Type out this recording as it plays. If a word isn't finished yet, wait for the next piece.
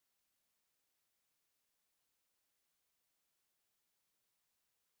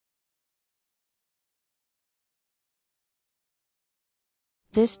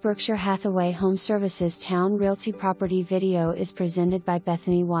This Berkshire Hathaway HomeServices Towne Realty property video is presented by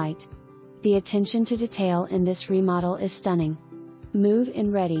Bethany White. The attention to detail in this remodel is stunning.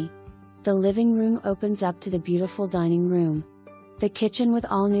 Move-in ready. The living room opens up to the beautiful dining room. The kitchen with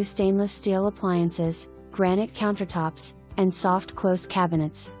all new stainless steel appliances, granite countertops, and soft close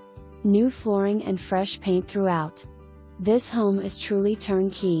cabinets. New flooring and fresh paint throughout. This home is truly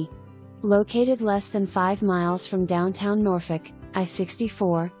turnkey. Located less than 5 miles from downtown Norfolk,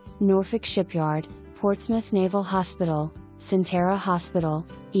 I-64, Norfolk Shipyard, Portsmouth Naval Hospital, Sentara Hospital,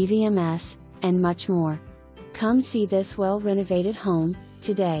 EVMS, and much more. Come see this well-renovated home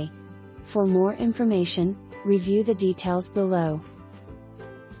today. For more information, review the details below.